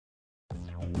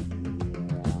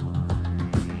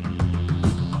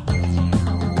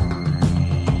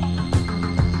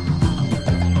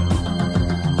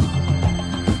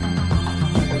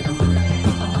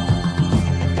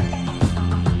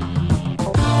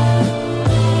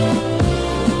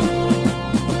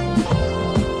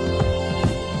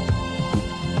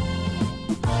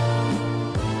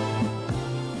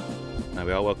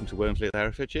to Wormsley at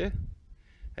Herefordshire.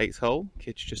 8th hole.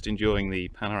 Kitch just enjoying the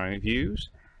panoramic views,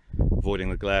 avoiding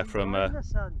the glare from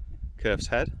Curve's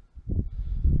head.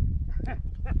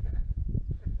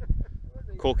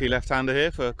 Corky left-hander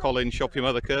here for Colin Shop Your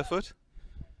Mother Kerfoot,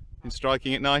 in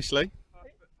striking it nicely.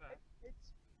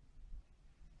 It's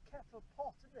kettle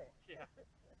pot, isn't it? Yeah.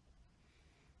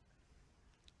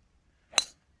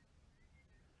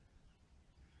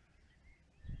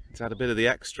 It's had a bit of the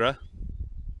extra.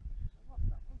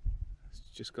 It's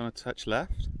just gone a touch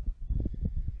left.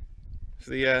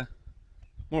 For the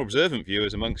more observant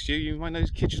viewers amongst you, you might notice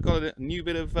Kitch has got a new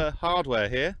bit of hardware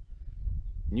here.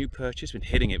 New purchase, been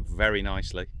hitting it very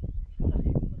nicely.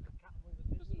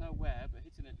 Doesn't know where, but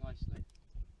hitting it nicely.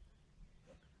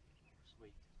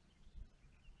 Sweet.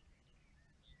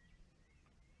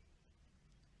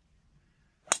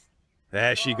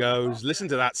 There she goes. Listen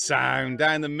to that sound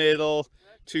down the middle.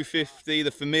 250, the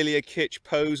familiar Kitch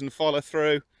pose and follow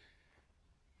through.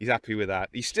 He's happy with that.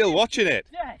 He's still watching it.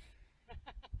 Yes.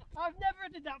 I've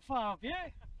never did that far, have you?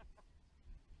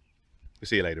 We'll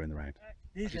see you later in the round.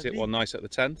 She's hit one nice at the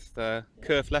 10th.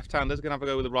 Curve left-hander's going to have a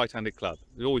go with a right-handed club.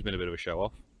 There's always been a bit of a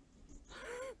show-off.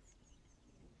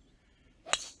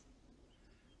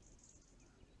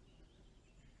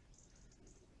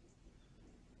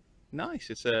 Nice.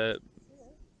 It's a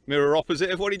mirror opposite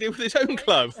of what he did with his own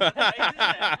club.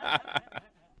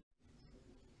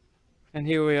 And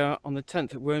here we are on the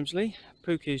 10th at Wormsley.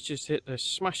 Pookie's just hit a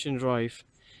smashing drive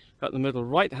up the middle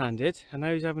right-handed, and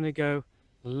now he's having a go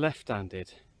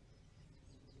left-handed.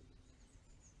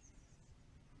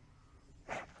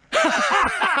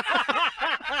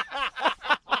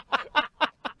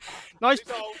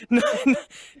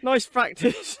 Nice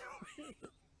practice.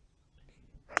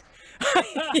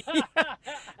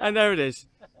 And there it is.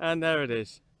 And there it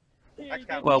is.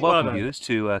 Well, welcome viewers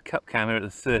to Cup Camera at the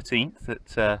 13th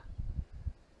at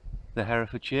the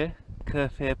Herefordshire.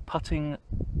 Curve here putting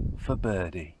for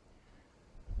birdie.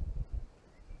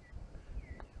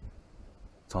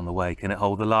 It's on the way. Can it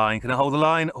hold the line? Can it hold the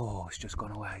line? Oh, it's just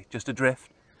gone away. Just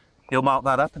adrift. He'll mark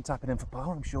that up and tap it in for par,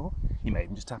 I'm sure. He may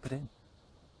even just tap it in.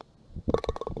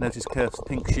 Notice Curve's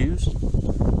pink shoes.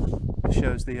 It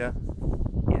shows the, yeah,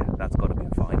 that's got to be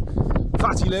a fine.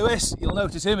 Fatty Lewis, you'll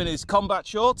notice him in his combat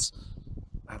shorts.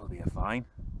 That'll be a fine.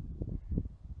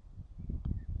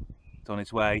 It's on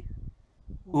its way.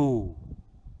 Ooh,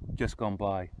 just gone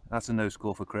by. That's a no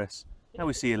score for Chris. And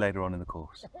we'll see you later on in the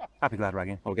course. Happy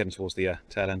GLADRAGing. Well, we're getting towards the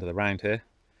tail end of the round here.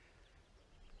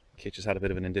 Kitch has had a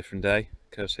bit of an indifferent day.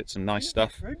 Curve's hit some nice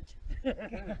stuff.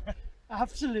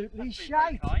 Absolutely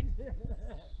shite.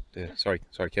 Sorry,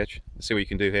 Kitch. Let's see what you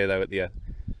can do here though at the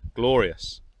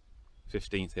glorious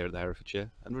 15th here at the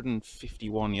Herefordshire.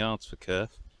 151 yards for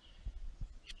Curve.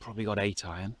 He's probably got 8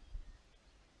 iron.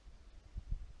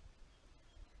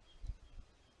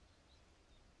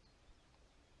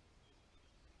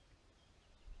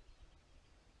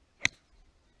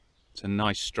 It's a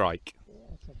nice strike.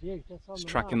 Yeah, it's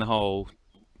tracking the hole.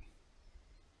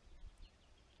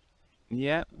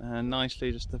 Yeah,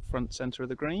 nicely just the front centre of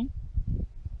the green.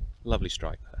 Lovely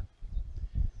strike there.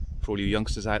 For all you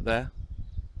youngsters out there,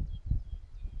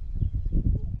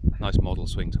 nice model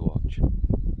swing to watch.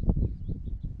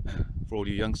 For all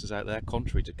you youngsters out there,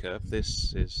 contrary to Curve,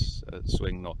 this is a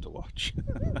swing not to watch.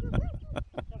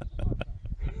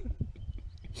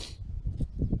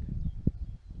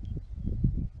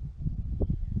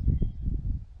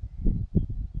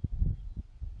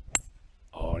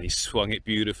 He swung it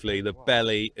beautifully. The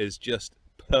belly is just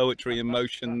poetry in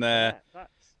motion there.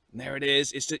 And there it is.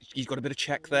 He's got a bit of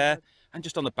check there, and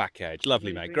just on the back edge.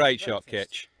 Lovely, mate. Great shot,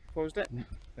 Kitch. Paused it.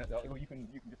 Well, you can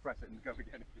depress it and go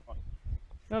again if you want.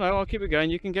 No, I'll keep it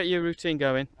going. You can get your routine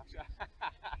going.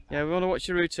 Yeah, we want to watch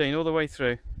your routine all the way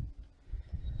through.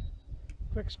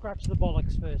 Quick scratch the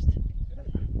bollocks first.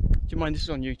 Do you mind? This is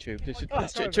on YouTube.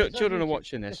 Children are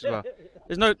watching this as well.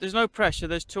 There's no pressure.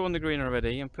 There's 2 on the green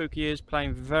already, and Pookie is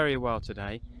playing very well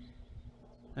today.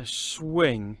 The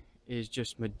swing is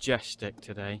just majestic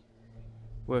today,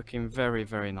 working very,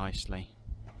 very nicely.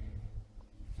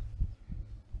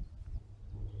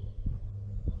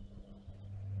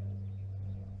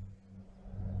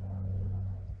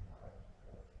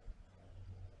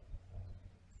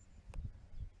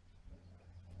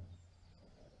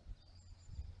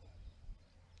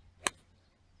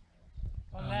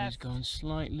 He's gone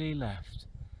slightly left.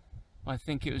 I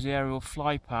think it was the aerial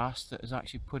fly pass that has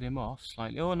actually put him off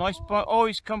slightly. Oh, nice! Oh,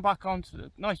 he's come back onto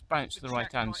the nice bounce to the right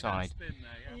hand side. Spin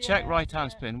there, yeah? Check right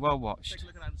hand spin. Well watched. Take a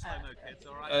look at that in slow-mo, kids,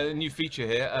 all right? A new feature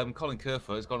here. Colin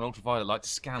Kerfoot has got an ultraviolet light to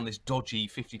scan this dodgy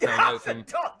 50k note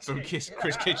from Chris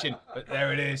Kitchen. But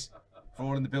there it is. for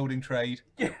all in the building trade.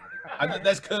 And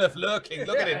there's Kerf lurking.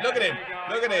 Look at him, look at him,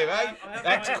 look at him, eh?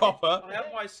 Ex-copper. I have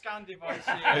my scan device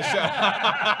here.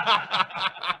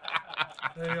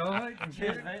 There you are, mate.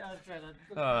 Cheers, mate. That's great.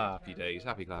 Ah, happy days,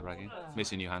 happy glad ragging.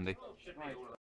 Missing you, Handy.